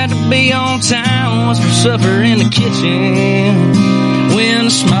time I had to be on time was for supper in the kitchen, when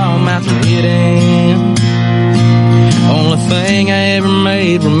the smallmouth were hitting. Only thing I ever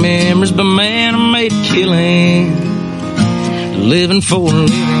made remembers, but man, I made a killing. Living for a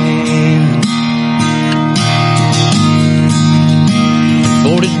living.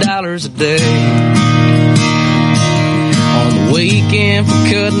 $40 a day on the weekend for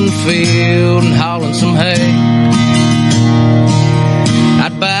cutting the field and hauling some hay.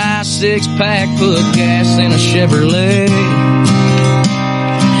 I'd buy a 6-pack, put gas in a Chevrolet,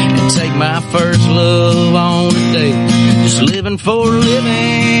 and take my first love on a date. Just living for a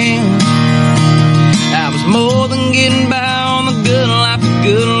living. I was more than getting by on the good life the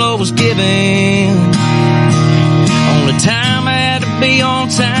good Lord was giving. Only time I had to be on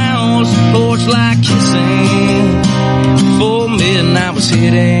time was the porch light kissing before midnight was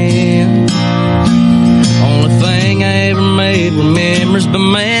hitting. Only thing I ever made remembers, but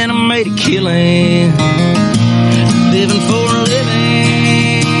man, I made a killing. Living for a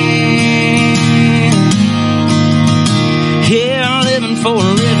living. Yeah, living for a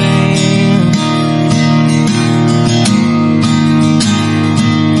living.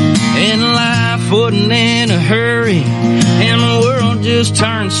 And life wasn't in a hurry, and the world just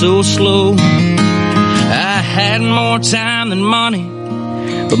turned so slow. I had more time than money,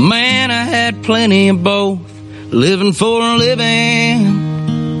 but man, I had plenty of both. Living for a living,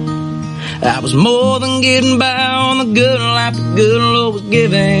 I was more than getting by on the good life the good Lord was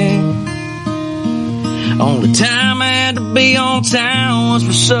giving. Only time I had to be on time was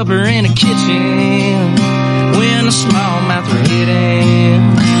for supper in the kitchen, when the smallmouth were hitting.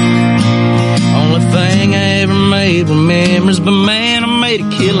 Only thing I ever made remembers, but man, I made a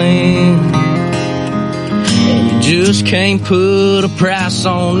killing. And you just can't put a price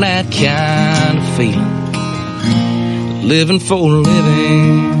on that kind of feeling. Living for a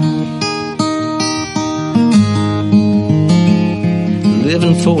living.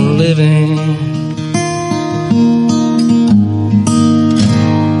 Living for a living.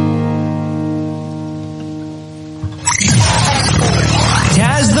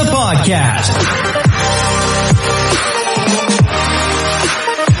 Taz the Podcast.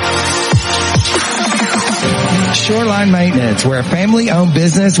 Shoreline Maintenance. We're a family-owned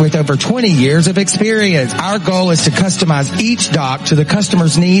business with over 20 years of experience. Our goal is to customize each dock to the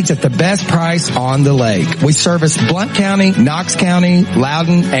customer's needs at the best price on the lake. We service Blount County, Knox County,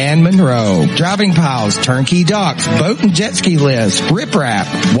 Loudoun, and Monroe. Driving piles, turnkey docks, boat and jet ski lifts,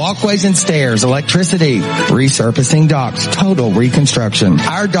 riprap, walkways and stairs, electricity, resurfacing docks, total reconstruction.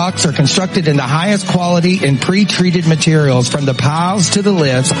 Our docks are constructed in the highest quality and pre-treated materials, from the piles to the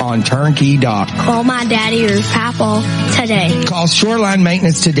lifts on turnkey dock. Call my daddy or papa today. Call Shoreline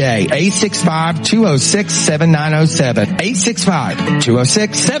Maintenance today, 865-206-7907.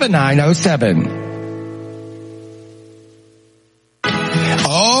 865-206-7907.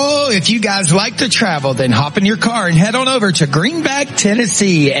 Oh, if you guys like to travel, then hop in your car and head on over to Greenback,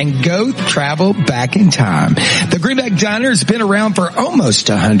 Tennessee, and go travel back in time. The Greenback Diner has been around for almost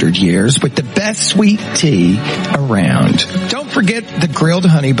 100 years with the best sweet tea around. Don't forget the grilled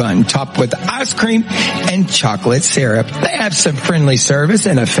honey bun topped with ice cream and chocolate syrup. They have some friendly service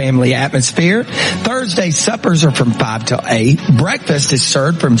and a family atmosphere. Thursday suppers are from 5 till 8. Breakfast is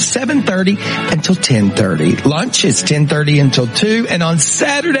served from 7:30 until 10:30. Lunch is 10:30 until 2. And on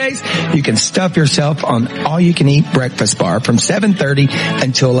Saturdays, you can stuff yourself on all-you-can-eat breakfast bar from 7:30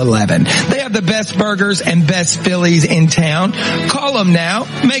 until 11. They have the best burgers and best Phillies in town. Call them now.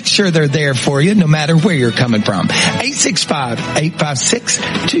 Make sure they're there for you no matter where you're coming from.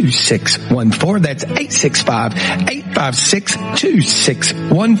 865-856-2614. That's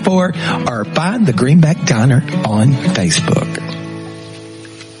 865-856-2614. Or find the Greenback Diner on Facebook.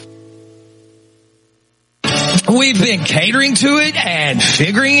 We've been catering to it and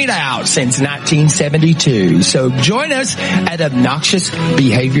figuring it out since 1972. So join us at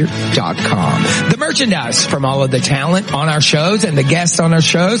obnoxiousbehavior.com. The merchandise from all of the talent on our shows and the guests on our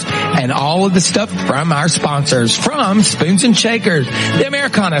shows and all of the stuff from our sponsors, from Spoons and Shakers, the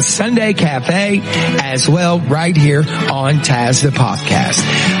Americana Sunday Cafe, as well right here on Taz the Podcast.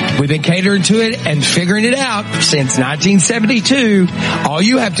 We've been catering to it and figuring it out since 1972. All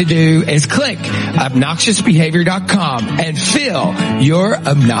you have to do is click obnoxiousbehavior.com and fill your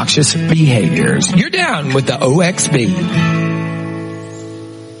obnoxious behaviors. You're down with the OXB.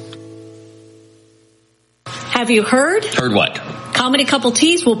 Have you heard? Heard what? Comedy Couple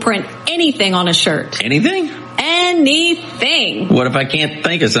Tees will print anything on a shirt. Anything? Anything. What if I can't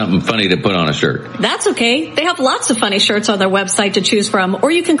think of something funny to put on a shirt? That's okay. They have lots of funny shirts on their website to choose from,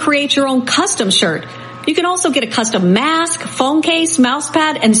 or you can create your own custom shirt. You can also get a custom mask, phone case, mouse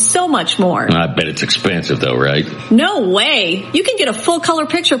pad, and so much more. I bet it's expensive though, right? No way. You can get a full color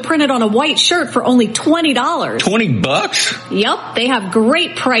picture printed on a white shirt for only $20. $20? Yep, they have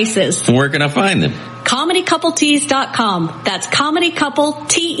great prices. Where can I find them? ComedyCoupleTees.com. That's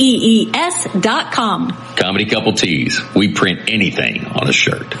ComedyCoupleTees.com. Comedy Couple Tees. We print anything on a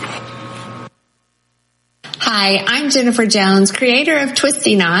shirt. Hi, I'm Jennifer Jones, creator of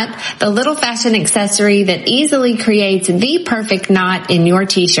Twisty Knot, the little fashion accessory that easily creates the perfect knot in your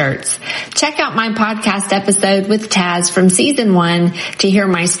t-shirts. Check out my podcast episode with Taz from season 1 to hear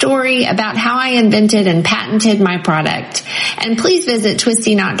my story about how I invented and patented my product. And please visit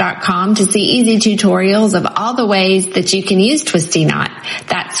twistyknot.com to see easy tutorials of all the ways that you can use Twisty Knot.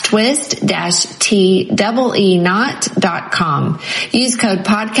 That's twist-t-knot.com. Use code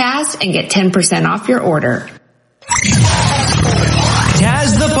podcast and get 10% off your order.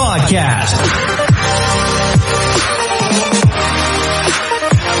 Taz the Podcast.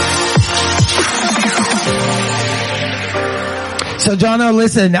 So, Johno,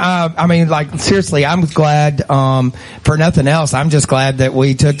 listen, seriously, I'm glad, for nothing else, I'm just glad that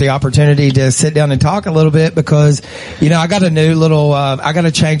we took the opportunity to sit down and talk a little bit because, I got a new little, I got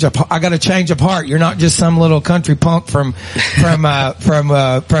to change of heart. You're not just some little country punk from, I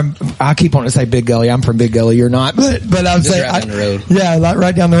keep wanting to say Big Gully. I'm from Big Gully. You're not, but I'm saying, right down the road. Yeah,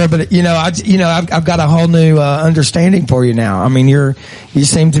 right down the road. But, I've got a whole new, understanding for you now. I mean, you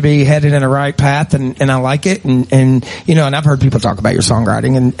seem to be headed in the right path and I like it. And I've heard people talk about your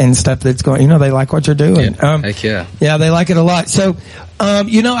songwriting and stuff that's going, they like what you're doing. Yeah, heck yeah. Yeah, they like it a lot. So,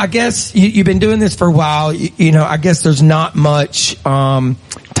 I guess you've been doing this for a while. I guess there's not much,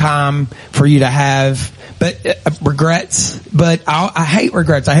 time for you to have, but regrets. But I hate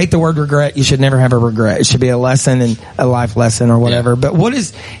regrets. I hate the word regret. You should never have a regret. It should be a lesson and a life lesson or whatever. Yeah. But what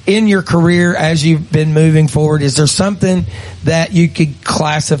is in your career as you've been moving forward? Is there something that you could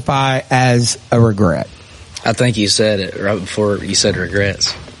classify as a regret? I think you said it right before you said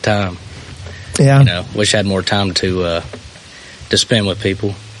regrets. Time. Yeah. Wish I had more time to spend with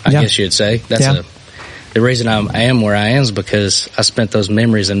people. I guess you'd say that's the reason I am where I am is because I spent those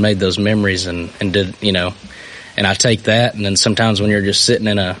memories and made those memories and did, and I take that. And then sometimes when you're just sitting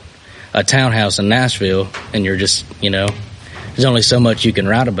in a townhouse in Nashville and you're just, there's only so much you can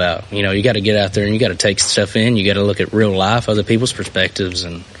write about. You got to get out there and you got to take stuff in. You got to look at real life, other people's perspectives.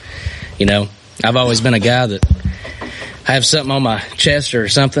 And, I've always been a guy that I have something on my chest or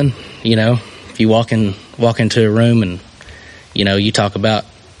something, if you walk into a room and, you talk about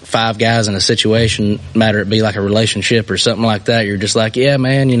 5 guys in a situation, matter it be like a relationship or something like that, you're just like, yeah,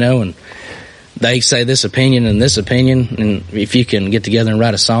 man, and they say this opinion and this opinion, and if you can get together and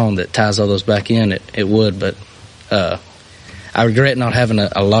write a song that ties all those back in, it would, but, I regret not having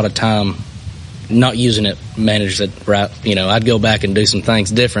a lot of time, not using it, managed it right, I'd go back and do some things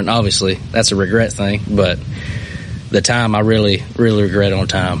different, obviously, that's a regret thing, but the time I really, really regret on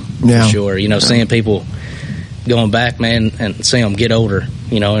time, for sure, seeing people going back, man, and seeing them get older,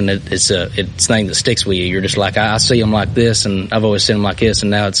 and it's a thing that sticks with you. You're just like, I see them like this, and I've always seen them like this,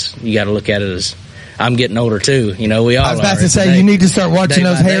 and now you got to look at it as, I'm getting older too. You know, we all. I was about to say, you need to start watching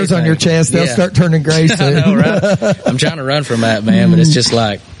those hairs on your chest. They'll start turning gray soon. I know, right? I'm trying to run from that, man, but it's just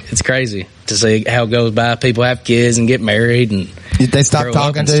like, it's crazy to see how it goes by. People have kids and get married, and they stop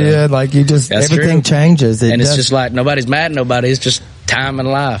talking to you. Like, you just, everything changes. It's just like, nobody's mad at nobody. It's just time in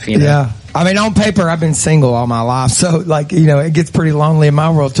life, you know? Yeah. I mean, on paper, I've been single all my life. So, like, you know, it gets pretty lonely in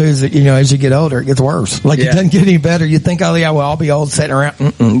my world, too, is that, you know, as you get older, it gets worse. Like, it doesn't get any better. You think, oh, yeah, well, I'll be old sitting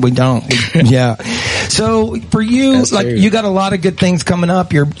around. We don't. Yeah. So, for you, that's like, true. You got a lot of good things coming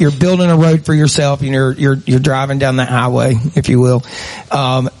up. You're building a road for yourself, and you're driving down the highway, if you will.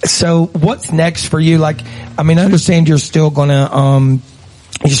 So, what's next for you? Like, I mean, I understand you're still gonna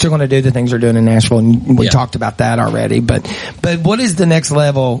do the things you're doing in Nashville, and we talked about that already. But what is the next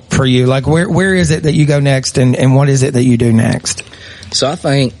level for you? Like, where is it that you go next, and what is it that you do next? So I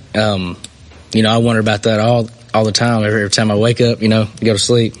think, you know, I wonder about that all the time. Every time I wake up, you know, go to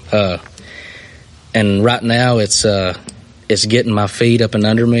sleep. And right now it's getting my feet up and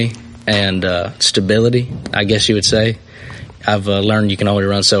under me, and stability, I guess you would say. I've learned you can only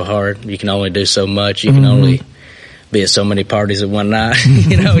run so hard. You can only do so much. You can only be at so many parties at one night.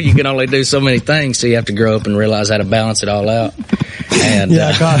 You know, you can only do so many things, so you have to grow up and realize how to balance it all out. And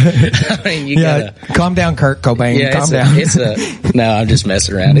I mean, you gotta calm down, Kurt Cobain. Yeah, calm down. No, I'm just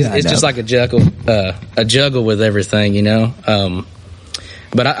messing around. It's just like a juggle with everything, you know.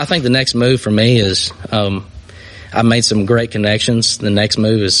 But I think the next move for me is I made some great connections. The next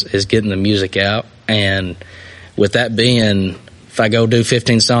move is getting the music out, and with that being, if I go do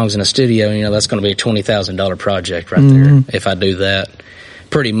 15 songs in a studio, you know, that's going to be a $20,000 project right there. If I do that,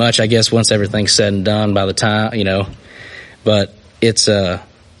 pretty much, I guess, once everything's said and done by the time, you know, but it's,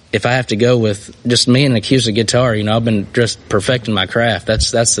 if I have to go with just me and an acoustic guitar, you know, I've been just perfecting my craft.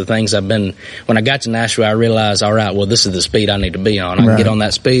 That's the things I've been, when I got to Nashville, I realized, all right, well, this is the speed I need to be on. I can get on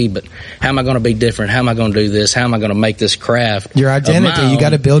that speed, but how am I going to be different? How am I going to do this? How am I going to make this craft your identity? You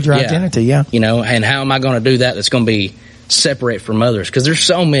got to build your identity. Yeah. You know, and how am I going to do that? That's going to be separate from others, because there's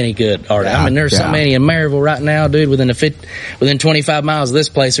so many good artists. I mean, there's so many in Maryville right now, dude. Within 25 miles of this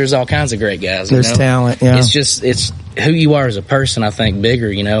place, there's all kinds of great guys. There's talent. Yeah, it's who you are as a person. I think bigger,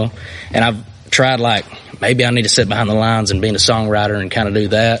 you know. And I've tried, like, maybe I need to sit behind the lines and being a songwriter and kind of do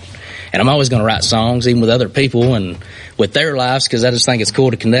that. And I'm always going to write songs, even with other people and with their lives, because I just think it's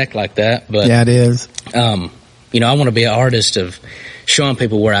cool to connect like that. But yeah, it is. You know, I want to be an artist of showing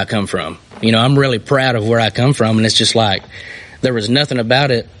people where I come from. You know, I'm really proud of where I come from, and it's just like, there was nothing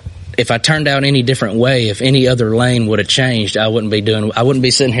about it. If I turned out any different way, if any other lane would have changed, I wouldn't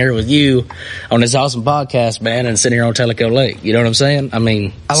be sitting here with you on this awesome podcast, man, and sitting here on Tellico Lake. You know what I'm saying? I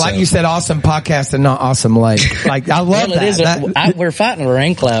mean, I like you said awesome podcast and not awesome lake. Like, I love that. We're fighting a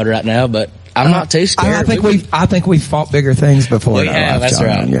rain cloud right now, but I'm not too scared. I think we've fought bigger things before. That's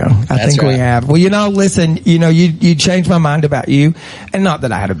right. Yeah, I think we have. Well, you know, listen, you know, you changed my mind about you, and not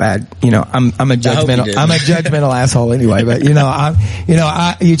that I had a bad, you know, I'm a judgmental asshole anyway, but you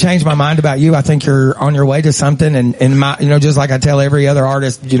know, you changed my mind about you. I think you're on your way to something, and my, you know, just like I tell every other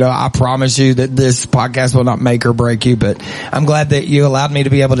artist, you know, I promise you that this podcast will not make or break you, but I'm glad that you allowed me to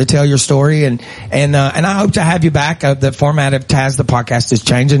be able to tell your story, and I hope to have you back. The format of Taz, the podcast, is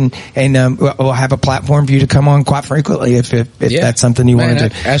changing, and we'll have a platform for you to come on quite frequently if that's something you want to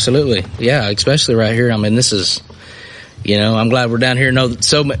do. Absolutely. Yeah, especially right here. I mean, this is, you know, I'm glad we're down here.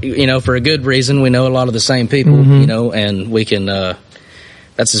 You know, for a good reason. We know a lot of the same people, you know, and we can,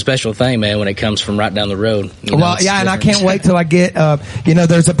 that's a special thing, man, when it comes from right down the road. You know, and I can't wait till I get, you know,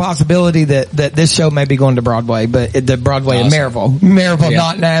 there's a possibility that this show may be going to Broadway, but the Broadway in Maryville,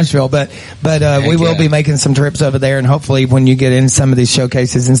 not Nashville, but we will be making some trips over there, and hopefully when you get in some of these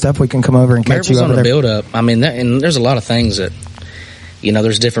showcases and stuff, we can come over and catch you over there. Build up. I mean, and there's a lot of things that, you know,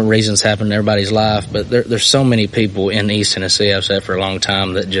 there's different reasons happen in everybody's life, but there's so many people in East Tennessee, I've said for a long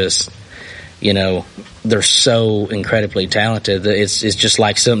time, that just, you know, they're so incredibly talented that it's just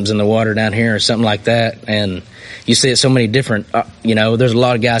like something's in the water down here or something like that. And you see it so many different, you know, there's a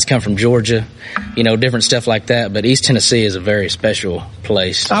lot of guys come from Georgia, you know, different stuff like that. But East Tennessee is a very special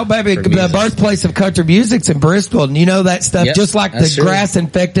place. Oh, baby, the birthplace of country music's in Bristol. And you know that stuff, just like the grass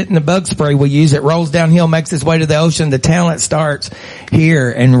infectant and the bug spray we use, it rolls downhill, makes its way to the ocean. The talent starts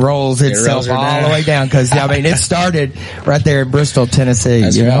here and rolls itself all the way down. Cause I mean, it started right there in Bristol, Tennessee,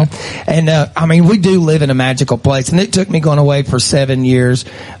 you know? And, I mean, we do live in a magical place. And it took me going away for 7 years, in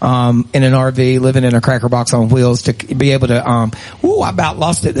an RV, living in a cracker box on wheels to be able to, I about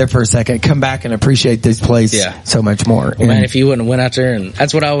lost it there for a second, come back and appreciate this place so much more. Well, man, if you wouldn't have went out there, and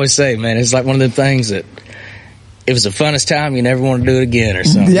that's what I always say, man, it's like one of the things that, it was the funnest time. You never want to do it again or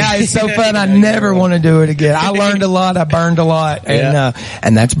something. Yeah, it's so fun. I never want to do it again. I learned a lot. I burned a lot.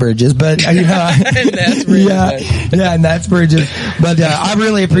 And that's Bridges. But, and that's Bridges. And that's Bridges. But, I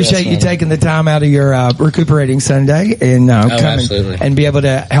really appreciate you taking the time out of your, recuperating Sunday and, absolutely. and be able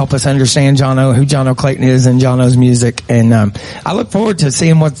to help us understand Johno, who Johno Clayton is and Johno's music. And, I look forward to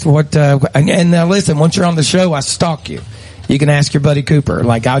seeing and listen, once you're on the show, I stalk you. You can ask your buddy Cooper.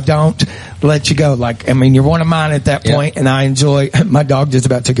 Like, I don't let you go. Like, I mean, you're one of mine at that point, and I enjoy. My dog just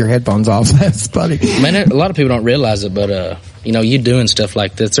about took your headphones off. That's funny. Man, a lot of people don't realize it, but you doing stuff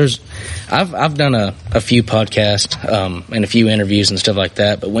like this. I've done a few podcasts and a few interviews and stuff like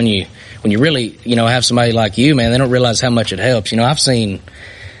that. But when you really have somebody like you, man, they don't realize how much it helps. I've seen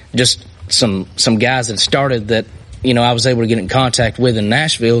just some guys that started that I was able to get in contact with in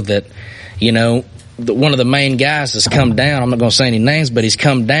Nashville that one of the main guys has come down. I'm not going to say any names, but he's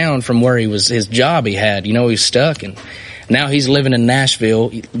come down from where his job he had. He's stuck, and now he's living in Nashville.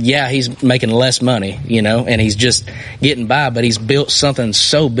 Yeah, he's making less money, and he's just getting by, but he's built something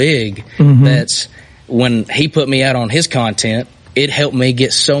so big that's when he put me out on his content, it helped me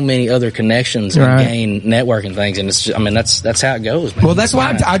get so many other connections and gain networking things. And it's just, that's how it goes, man. Well, that's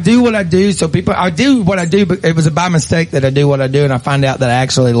why I do what I do. So I do what I do, but it was by mistake that I do what I do, and I find out that I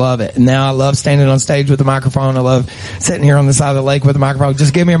actually love it. And now I love standing on stage with a microphone. I love sitting here on the side of the lake with a microphone.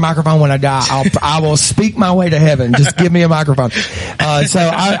 Just give me a microphone when I die. I will speak my way to heaven. Just give me a microphone. So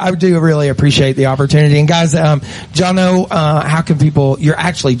I do really appreciate the opportunity. And guys, Johno, how can people, you're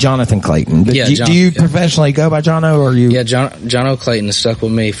actually Jonathan Clayton. Do you professionally go by Johno, or you? Yeah, Johno Clayton is stuck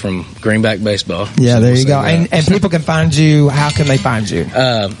with me from Greenback Baseball. Yeah, there you go. And people can find you. How can they find you?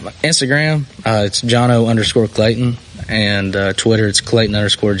 Instagram, it's Johno_Clayton, and Twitter, it's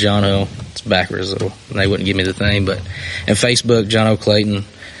Clayton_Johno. It's backwards, though. They wouldn't give me the thing, but and Facebook, Johno Clayton.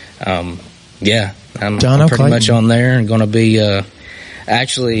 I'm pretty much on there, and going to be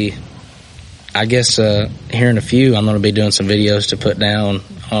actually, I guess here in a few, I'm going to be doing some videos to put down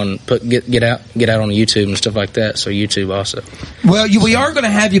on get out on YouTube and stuff like that. So YouTube also. Well, we are going to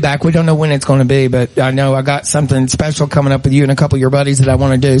have you back. We don't know when it's going to be, but I know I got something special coming up with you and a couple of your buddies that I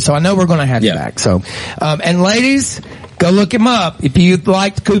want to do. So I know we're going to have you back. So, and ladies, go look him up. If you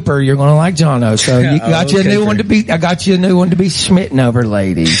liked Cooper, you're going to like Johno. So you got you a new one to be. I got you a new one to be schmitting over,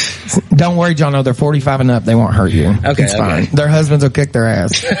 ladies. Don't worry, Johno. They're 45 and up. They won't hurt you. Okay, it's fine. Their husbands will kick their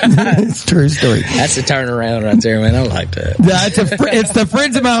ass. It's a true story. That's a turnaround right there, man. I like that. Yeah, it's the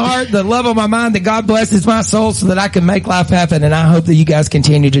friends of my heart, the love of my mind, that God blesses my soul so that I can make life happen. And I hope that you guys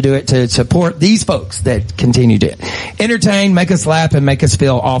continue to do it to support these folks that continue to entertain, make us laugh, and make us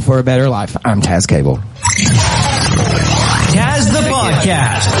feel all for a better life. I'm Taz Cable. Taz the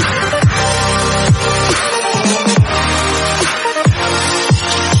Podcast.